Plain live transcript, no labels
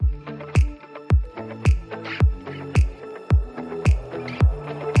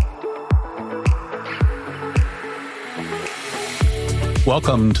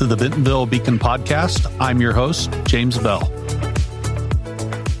Welcome to the Bentonville Beacon Podcast. I'm your host, James Bell.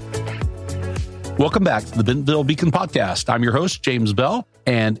 Welcome back to the Bentonville Beacon Podcast. I'm your host, James Bell.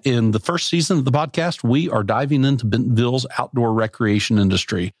 And in the first season of the podcast, we are diving into Bentonville's outdoor recreation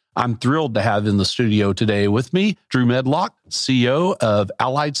industry. I'm thrilled to have in the studio today with me, Drew Medlock, CEO of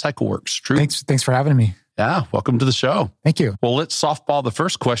Allied Cycle Works. Drew. Thanks for having me. Yeah, welcome to the show. Thank you. Well, let's softball the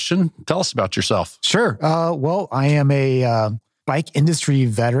first question. Tell us about yourself. Sure. Well, I am a bike industry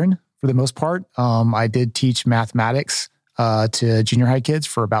veteran for the most part. I did teach mathematics to junior high kids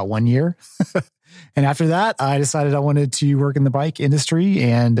for about 1 year. And after that, I decided I wanted to work in the bike industry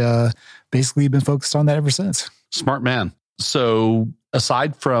and basically been focused on that ever since. Smart man. So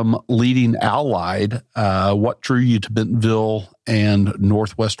aside from leading Allied, what drew you to Bentonville and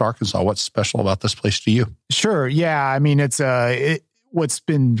Northwest Arkansas? What's special about this place to you? Sure. Yeah. I mean, it's what's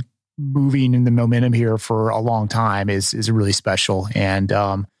been moving in the momentum here for a long time is really special. And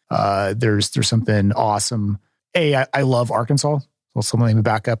there's something awesome. I love Arkansas. So let me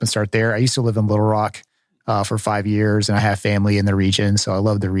back up and start there. I used to live in Little Rock for 5 years, and I have family in the region. So I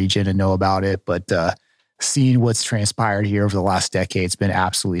love the region and know about it. But seeing what's transpired here over the last decade has been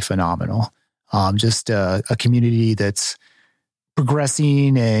absolutely phenomenal. Just a community that's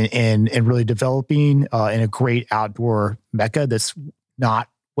progressing and really developing in a great outdoor mecca that's not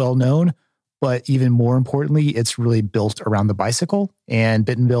well known, but even more importantly, it's really built around the bicycle. And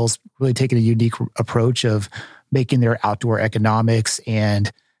Bentonville's really taken a unique approach of making their outdoor economics and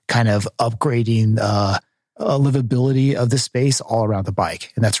kind of upgrading livability of the space all around the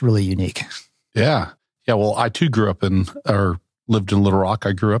bike. And that's really unique. Yeah. Yeah. Well, I too lived in Little Rock.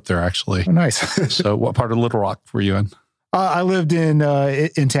 I grew up there actually. Oh, nice. So what part of Little Rock were you in? I lived in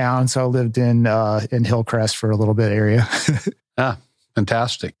town. So I lived in Hillcrest for a little bit area.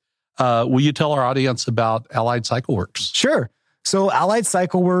 Fantastic. Will you tell our audience about Allied Cycle Works? Sure. So Allied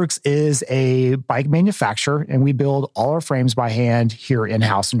Cycle Works is a bike manufacturer, and we build all our frames by hand here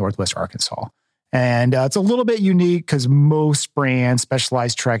in-house in Northwest Arkansas. And it's a little bit unique because most brands,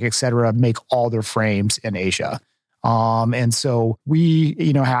 Specialized Trek, et cetera, make all their frames in Asia. And so we,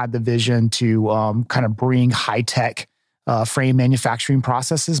 had the vision to kind of bring high-tech frame manufacturing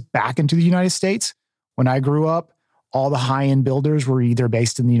processes back into the United States. When I grew up, all the high-end builders were either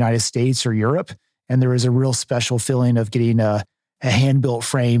based in the United States or Europe. And there was a real special feeling of getting a hand-built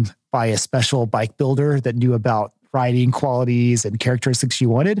frame by a special bike builder that knew about riding qualities and characteristics you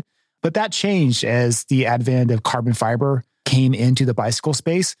wanted. But that changed as the advent of carbon fiber came into the bicycle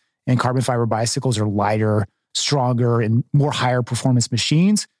space. And carbon fiber bicycles are lighter, stronger, and more higher performance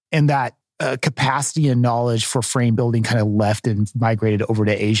machines. And that capacity and knowledge for frame building kind of left and migrated over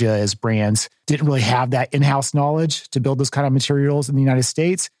to Asia as brands didn't really have that in-house knowledge to build those kind of materials in the United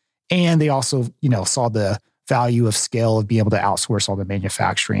States. And they also, saw the value of scale of being able to outsource all the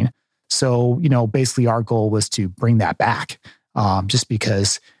manufacturing. So, basically our goal was to bring that back just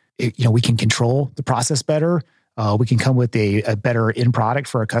because, we can control the process better. We can come with a better end product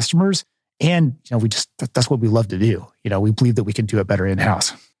for our customers. And, that's what we love to do. We believe that we can do it better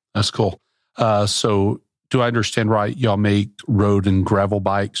in-house. That's cool. So do I understand right? Y'all make road and gravel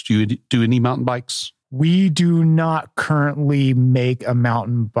bikes. Do you do any mountain bikes? We do not currently make a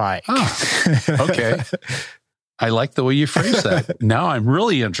mountain bike. Oh, okay. I like the way you phrase that. Now I'm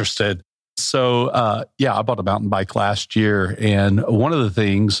really interested. So, I bought a mountain bike last year. And one of the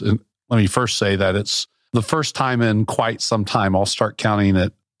things, and let me first say that it's the first time in quite some time, I'll start counting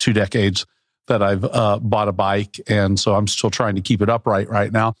at 2 decades that I've bought a bike. And so I'm still trying to keep it upright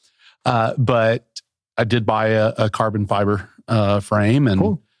right now. But I did buy a carbon fiber frame. And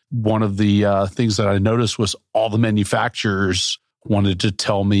cool. One of the things that I noticed was all the manufacturers wanted to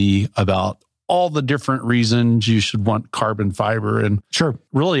tell me about all the different reasons you should want carbon fiber. And sure,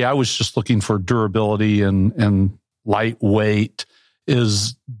 really, I was just looking for durability and lightweight.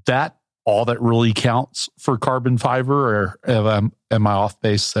 Is that all that really counts for carbon fiber, or am I off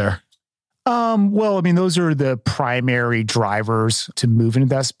base there? Well, those are the primary drivers to move into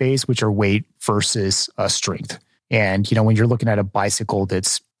that space, which are weight versus strength. And, when you're looking at a bicycle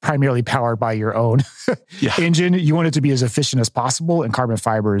that's primarily powered by your own engine, you want it to be as efficient as possible. And carbon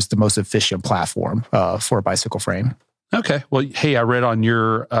fiber is the most efficient platform for a bicycle frame. Okay. Well, hey, I read on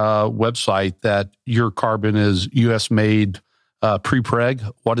your website that your carbon is U.S. made pre-preg.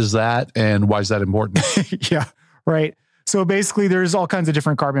 What is that? And why is that important? Yeah, right. So basically, there's all kinds of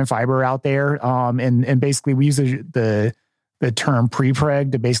different carbon fiber out there. And basically, we use the term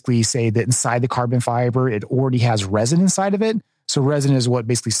pre-preg to basically say that inside the carbon fiber, it already has resin inside of it. So resin is what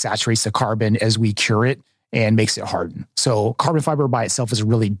basically saturates the carbon as we cure it and makes it harden. So carbon fiber by itself is a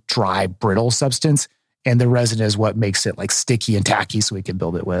really dry, brittle substance. And the resin is what makes it like sticky and tacky so we can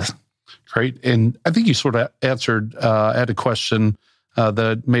build it with. Great. And I think you sort of answered, I had a question that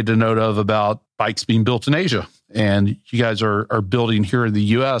I made a note of about bikes being built in Asia. And you guys are building here in the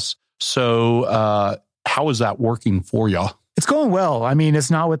US. So how is that working for y'all? It's going well. I mean,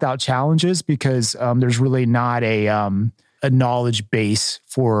 it's not without challenges because there's really not a knowledge base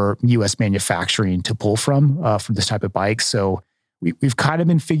for U.S. manufacturing to pull from for this type of bike. So we've kind of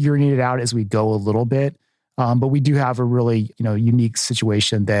been figuring it out as we go a little bit. But we do have a really unique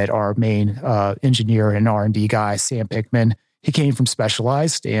situation that our main engineer and R&D guy, Sam Pickman, he came from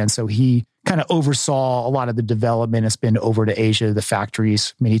Specialized. And so he kind of oversaw a lot of the development. It's been over to Asia, the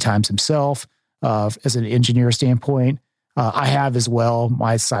factories many times himself as an engineer standpoint. I have as well.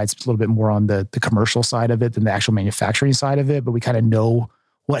 My side's a little bit more on the commercial side of it than the actual manufacturing side of it, but we kind of know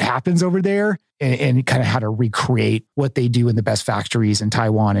what happens over there and kind of how to recreate what they do in the best factories in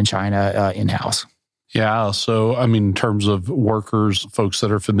Taiwan and China in-house. Yeah. So, I mean, in terms of workers, folks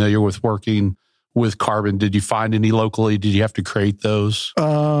that are familiar with working with carbon, did you find any locally? Did you have to create those?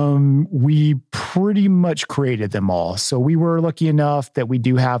 We pretty much created them all. So we were lucky enough that we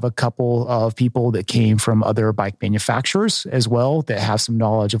do have a couple of people that came from other bike manufacturers as well that have some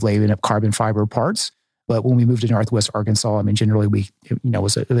knowledge of laying up carbon fiber parts. But when we moved to Northwest Arkansas, I mean, generally we,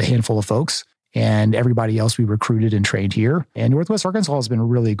 was a handful of folks, and everybody else we recruited and trained here. And Northwest Arkansas has been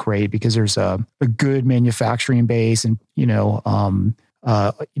really great because there's a good manufacturing base and,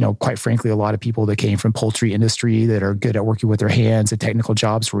 quite frankly, a lot of people that came from poultry industry that are good at working with their hands and technical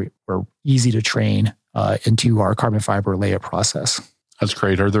jobs were easy to train into our carbon fiber layup process. That's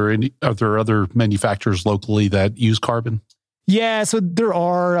great. Are there other manufacturers locally that use carbon? Yeah, so there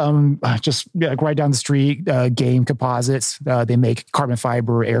are just right down the street, Game Composites. They make carbon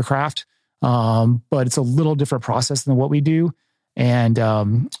fiber aircraft, but it's a little different process than what we do.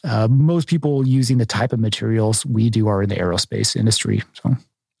 And most people using the type of materials we do are in the aerospace industry. So,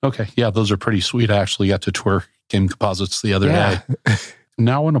 okay. Yeah, those are pretty sweet. I actually got to tour Game Composites the other day.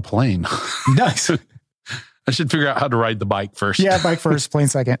 Now in a plane. Nice. I should figure out how to ride the bike first. Yeah, bike first, plane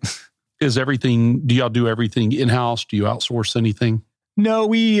second. Do y'all do everything in-house? Do you outsource anything? No,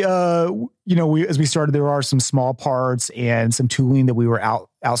 we as we started, there are some small parts and some tooling that we were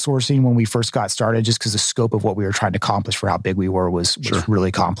outsourcing when we first got started, just because the scope of what we were trying to accomplish for how big we were was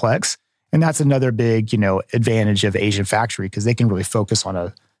really complex. And that's another big, advantage of Asian factory, because they can really focus on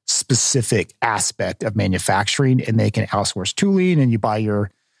a specific aspect of manufacturing, and they can outsource tooling, and you buy your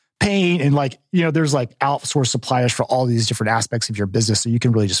paint and there's outsourced suppliers for all these different aspects of your business. So you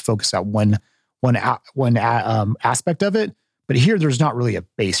can really just focus on one aspect of it. But here, there's not really a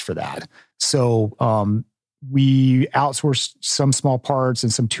base for that. So we outsourced some small parts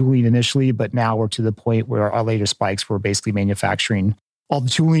and some tooling initially, but now we're to the point where our latest bikes, we're basically manufacturing all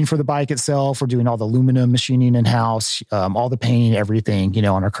the tooling for the bike itself. We're doing all the aluminum machining in-house, all the painting, everything,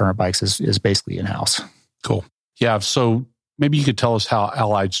 on our current bikes is basically in-house. Cool. Yeah. So maybe you could tell us how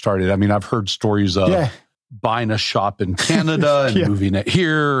Allied started. I mean, I've heard stories of buying a shop in Canada and moving it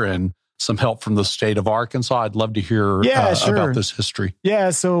here and some help from the state of Arkansas. I'd love to hear about this history. Yeah.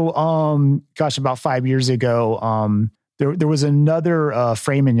 So, about 5 years ago, there was another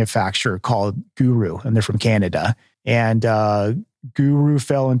frame manufacturer called Guru, and they're from Canada. And Guru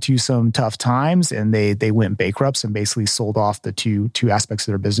fell into some tough times, and they went bankrupt and basically sold off the two aspects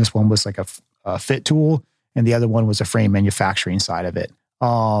of their business. One was like a fit tool, and the other one was a frame manufacturing side of it.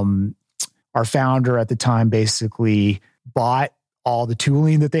 Our founder at the time basically bought all the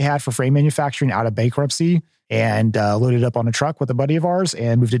tooling that they had for frame manufacturing out of bankruptcy and loaded up on a truck with a buddy of ours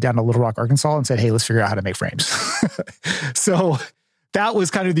and moved it down to Little Rock, Arkansas, and said, hey, let's figure out how to make frames. So that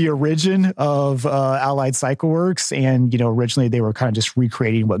was kind of the origin of Allied Cycle Works. And, originally they were kind of just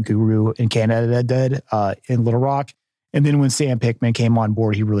recreating what Guru in Canada did in Little Rock. And then when Sam Pickman came on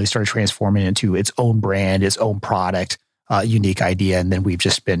board, he really started transforming it into its own brand, its own product, unique idea. And then we've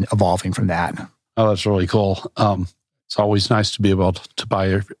just been evolving from that. Oh, that's really cool. It's always nice to be able to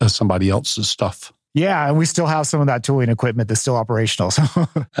buy somebody else's stuff. Yeah, and we still have some of that tooling equipment that's still operational.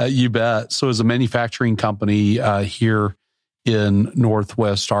 You bet. So as a manufacturing company here in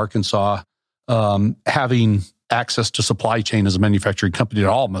Northwest Arkansas, having access to supply chain as a manufacturing company at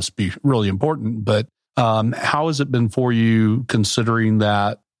all must be really important. But how has it been for you, considering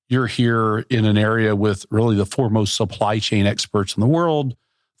that you're here in an area with really the foremost supply chain experts in the world,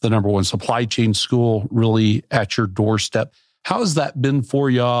 the number one supply chain school really at your doorstep? How has that been for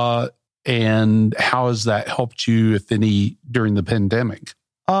you, and how has that helped you, if any, during the pandemic?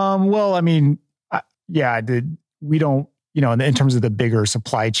 We don't in terms of the bigger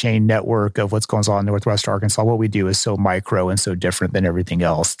supply chain network of what's going on in Northwest Arkansas, what we do is so micro and so different than everything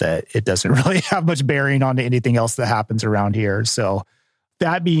else that it doesn't really have much bearing on anything else that happens around here. So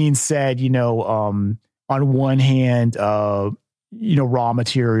that being said, on one hand, raw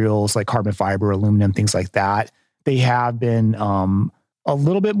materials like carbon fiber, aluminum, things like that, they have been a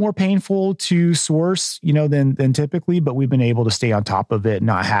little bit more painful to source, than typically, but we've been able to stay on top of it,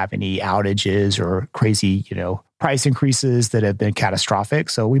 not have any outages or crazy, price increases that have been catastrophic.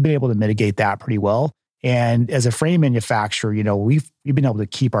 So we've been able to mitigate that pretty well. And as a frame manufacturer, we've been able to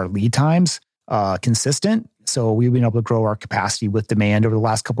keep our lead times consistent. So we've been able to grow our capacity with demand over the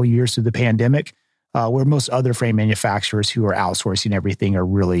last couple of years through the pandemic, where most other frame manufacturers who are outsourcing everything are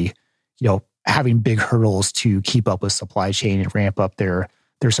really, having big hurdles to keep up with supply chain and ramp up their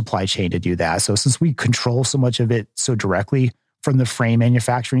supply chain to do that. So since we control so much of it so directly from the frame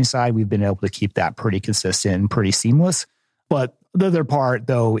manufacturing side, we've been able to keep that pretty consistent and pretty seamless. But the other part,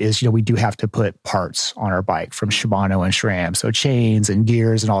 though, is, we do have to put parts on our bike from Shimano and SRAM. So chains and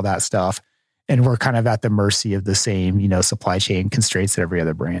gears and all that stuff. And we're kind of at the mercy of the same, supply chain constraints that every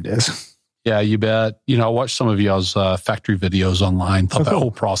other brand is. Yeah, you bet. I watched some of y'all's factory videos online. Thought that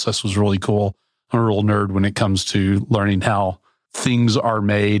whole process was really cool. I'm a real nerd when it comes to learning how things are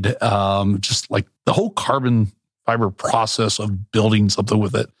made. Just like the whole carbon fiber process of building something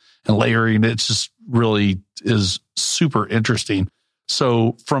with it and layering it just really is super interesting.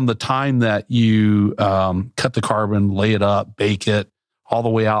 So from the time that you cut the carbon, lay it up, bake it, all the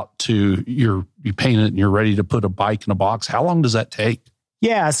way out to you paint it and you're ready to put a bike in a box, how long does that take?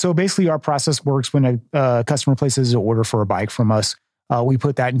 Yeah, so basically our process works when a customer places an order for a bike from us. We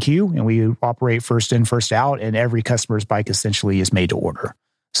put that in queue and we operate first in, first out, and every customer's bike essentially is made to order.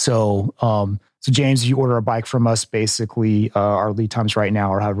 So, James, you order a bike from us, basically our lead times right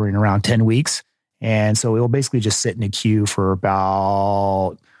now are hovering around 10 weeks. And so it will basically just sit in a queue for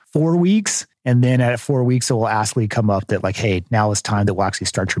about 4 weeks. And then at 4 weeks, it will actually come up that like, hey, now it's time that we'll actually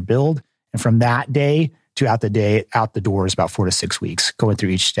start your build. And from that day to out the door is about 4 to 6 weeks going through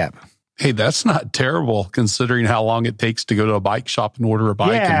each step. Hey, that's not terrible considering how long it takes to go to a bike shop and order a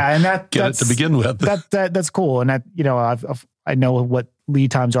bike and get it to begin with. That's cool. And I know what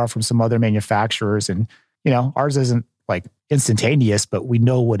lead times are from some other manufacturers, and ours isn't like instantaneous, but we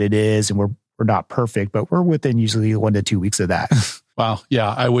know what it is, and we're not perfect, but we're within usually 1 to 2 weeks of that. Wow. Yeah.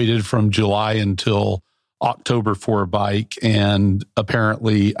 I waited from July until October for a bike, and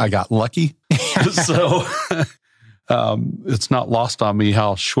apparently I got lucky. So it's not lost on me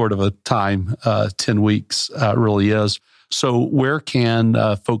how short of a time 10 weeks really is. So where can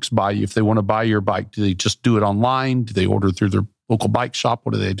folks buy you? If they want to buy your bike, do they just do it online? Do they order through their local bike shop?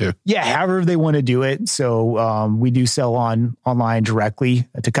 What do they do? Yeah, however they want to do it. So we do sell online directly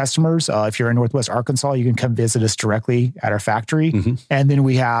to customers. If you're in Northwest Arkansas, you can come visit us directly at our factory. Mm-hmm. And then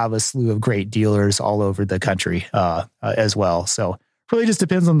we have a slew of great dealers all over the country as well. So it really just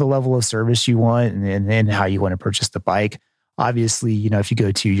depends on the level of service you want and how you want to purchase the bike. Obviously, if you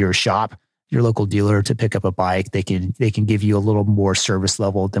go to your shop, your local dealer to pick up a bike, they can give you a little more service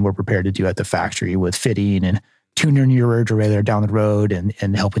level than we're prepared to do at the factory with fitting and tuning your refrigerator down the road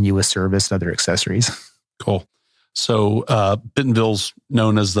and helping you with service and other accessories. Cool. So Bentonville's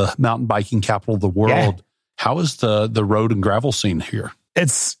known as the mountain biking capital of the world. Yeah. How is the road and gravel scene here?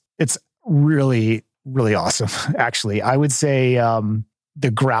 It's really, really awesome. Actually, I would say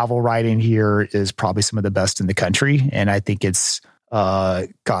the gravel riding here is probably some of the best in the country. And I think it's,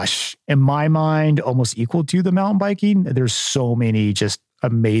 in my mind, almost equal to the mountain biking. There's so many just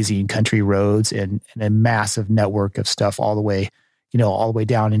amazing country roads and a massive network of stuff all the way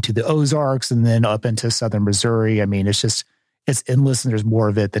down into the Ozarks and then up into southern Missouri. I mean, it's endless, and there's more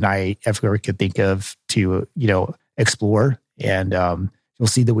of it than I ever could think of to, explore. And you'll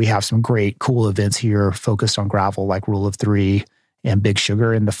see that we have some great, cool events here focused on gravel, like Rule of Three and Big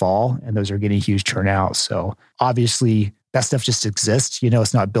Sugar in the fall. And those are getting huge turnouts. So obviously that stuff just exists.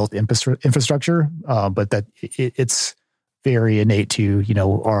 It's not built infrastructure, but that it's very innate to,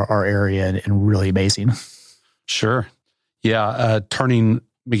 our area and really amazing. Sure. Yeah.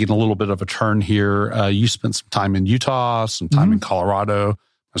 Making a little bit of a turn here. You spent some time in Utah, some time in Colorado.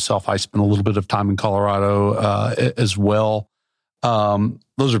 Myself, I spent a little bit of time in Colorado as well.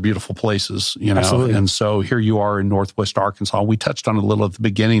 Those are beautiful places, Absolutely. And so here you are in Northwest Arkansas. We touched on it a little at the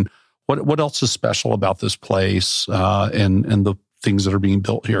beginning. What else is special about this place and the things that are being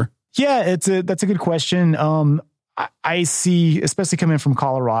built here? Yeah, that's a good question. I see, especially coming from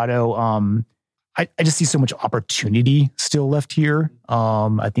Colorado, I just see so much opportunity still left here.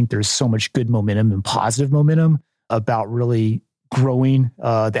 I think there's so much good momentum and positive momentum about really growing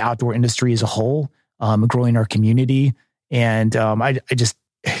the outdoor industry as a whole, growing our community. And I just,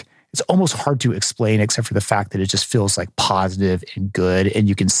 it's almost hard to explain except for the fact that it just feels like positive and good, and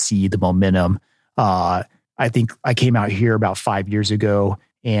you can see the momentum. I think I came out here about 5 years ago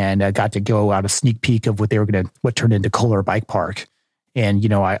and I got to go out a sneak peek of what turned into Kohler Bike Park. And,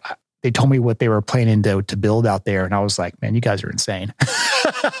 they told me what they were planning to build out there. And I was like, man, you guys are insane.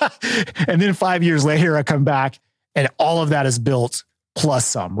 And then 5 years later, I come back and all of that is built plus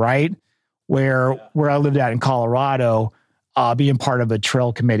some, right? Where I lived at in Colorado, being part of a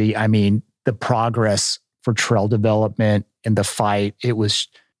trail committee, I mean, the progress for trail development and the fight, it was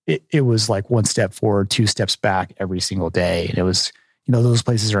like one step forward, two steps back every single day. And it was, those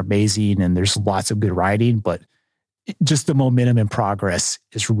places are amazing and there's lots of good riding, but just the momentum and progress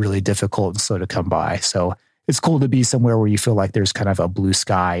is really difficult and slow to come by. So it's cool to be somewhere where you feel like there's kind of a blue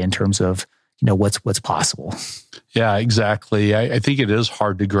sky in terms of, what's possible. Yeah, exactly. I think it is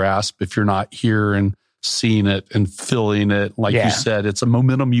hard to grasp if you're not here and seeing it and feeling it. Like you said, it's a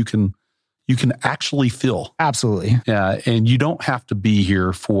momentum you can actually feel. Absolutely. Yeah. And you don't have to be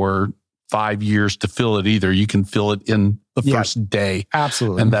here for 5 years to feel it either. You can feel it in the first day.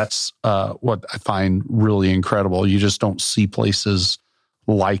 Absolutely. And that's what I find really incredible. You just don't see places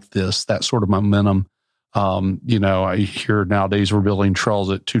like this, that sort of momentum. I hear nowadays we're building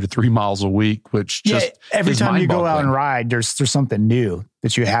trails at 2 to 3 miles a week, which just every time you go out and ride, there's something new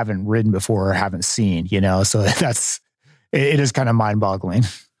that you haven't ridden before or haven't seen, so it is kind of mind boggling.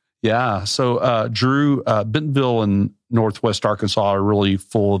 Yeah. So, Drew, Bentonville and Northwest Arkansas are really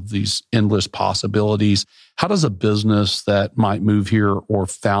full of these endless possibilities. How does a business that might move here or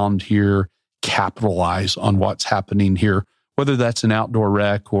found here capitalize on what's happening here, whether that's an outdoor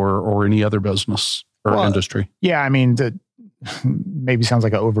rec or any other business or industry? Yeah. I mean, maybe sounds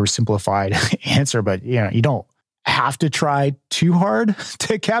like an oversimplified answer, but you don't have to try too hard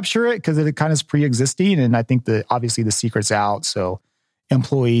to capture it because it kind of is pre-existing. And I think that obviously the secret's out. So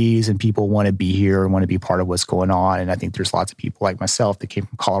employees and people want to be here and want to be part of what's going on. And I think there's lots of people like myself that came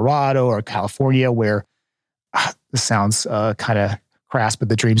from Colorado or California where this sounds kind of crass, but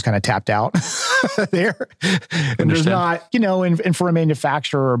the dream's kind of tapped out there. And there's not, and for a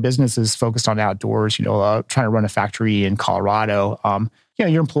manufacturer or businesses focused on outdoors, trying to run a factory in Colorado,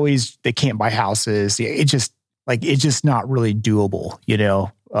 your employees, they can't buy houses. It's just not really doable,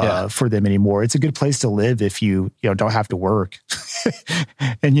 for them anymore. It's a good place to live if you don't have to work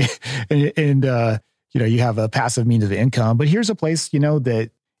and you have a passive means of income. But here's a place,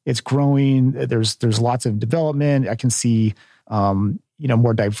 that it's growing. There's lots of development. I can see,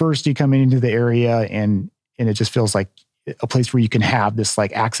 more diversity coming into the area, and it just feels like a place where you can have this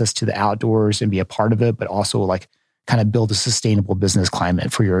like access to the outdoors and be a part of it, but also like kind of build a sustainable business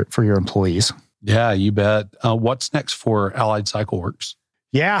climate for your employees. Yeah, you bet. What's next for Allied Cycle Works?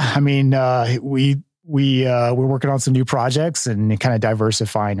 Yeah, I mean, we're working on some new projects and kind of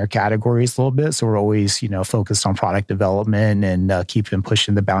diversifying our categories a little bit. So we're always, focused on product development and keeping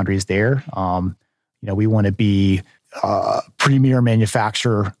pushing the boundaries there. We want to be a premier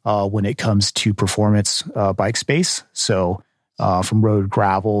manufacturer when it comes to performance bike space. So from road,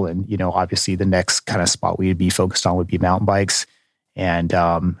 gravel, and obviously the next kind of spot we'd be focused on would be mountain bikes. And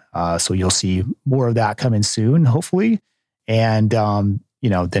so you'll see more of that coming soon, hopefully. And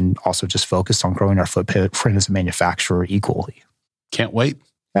then also just focused on growing our footprint as a manufacturer equally. Can't wait.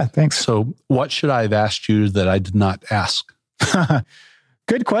 Yeah, thanks. So what should I have asked you that I did not ask?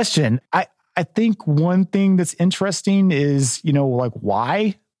 Good question. I think one thing that's interesting is,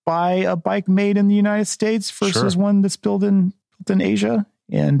 why buy a bike made in the United States versus one that's built in Asia?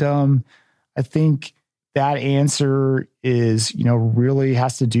 And I think that answer is, really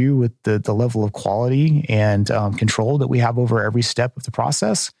has to do with the level of quality and control that we have over every step of the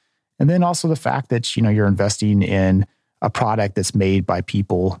process. And then also the fact that, you're investing in a product that's made by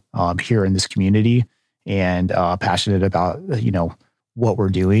people here in this community and passionate about, what we're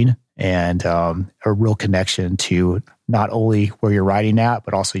doing and a real connection to not only where you're riding at,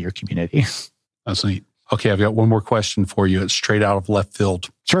 but also your community. That's neat. Okay, I've got one more question for you. It's straight out of left field.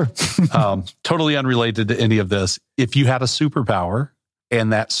 Sure. Totally unrelated to any of this. If you had a superpower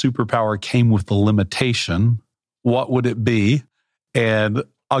and that superpower came with a limitation, what would it be? And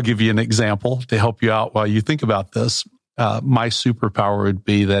I'll give you an example to help you out while you think about this. My superpower would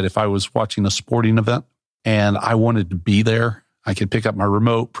be that if I was watching a sporting event and I wanted to be there, I could pick up my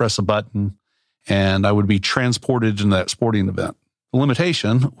remote, press a button, and I would be transported into that sporting event. The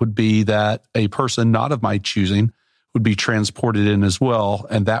limitation would be that a person not of my choosing would be transported in as well,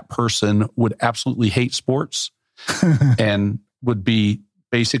 and that person would absolutely hate sports and would be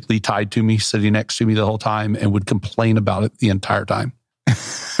basically tied to me, sitting next to me the whole time, and would complain about it the entire time.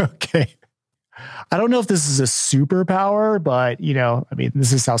 Okay. I don't know if this is a superpower, but I mean,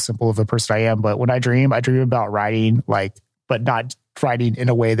 this is how simple of a person I am. But when I dream about riding, but not riding in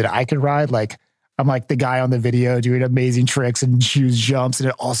a way that I could ride. Like I'm like the guy on the video doing amazing tricks and huge jumps, and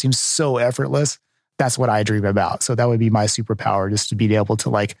it all seems so effortless. That's what I dream about. So that would be my superpower, just to be able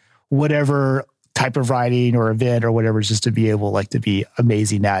to whatever type of riding or event or whatever, just to be able to be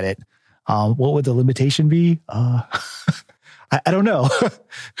amazing at it. What would the limitation be? I don't know.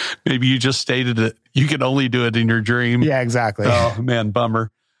 Maybe you just stated that you can only do it in your dream. Yeah, exactly. Oh man, bummer.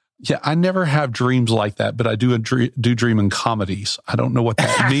 Yeah, I never have dreams like that, but I do dream in comedies. I don't know what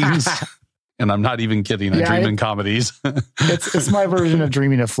that means. And I'm not even kidding. I dream in comedies. it's my version of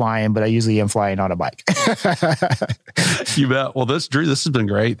dreaming of flying, but I usually am flying on a bike. You bet. Well, this has been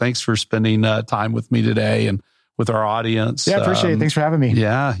great. Thanks for spending time with me today and with our audience. Yeah, I appreciate it. Thanks for having me.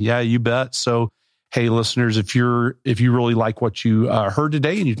 Yeah, you bet. So, hey, listeners, if you really like what you heard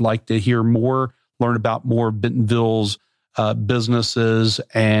today and you'd like to hear more, learn about more of Bentonville's businesses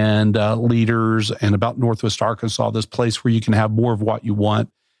and leaders and about Northwest Arkansas, this place where you can have more of what you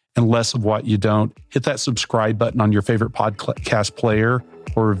want and less of what you don't, hit that subscribe button on your favorite podcast player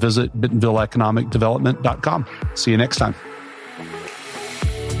or visit BentonvilleEconomicDevelopment.com. See you next time.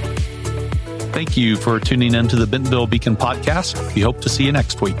 Thank you for tuning into the Bentonville Beacon podcast. We hope to see you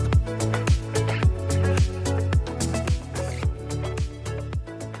next week.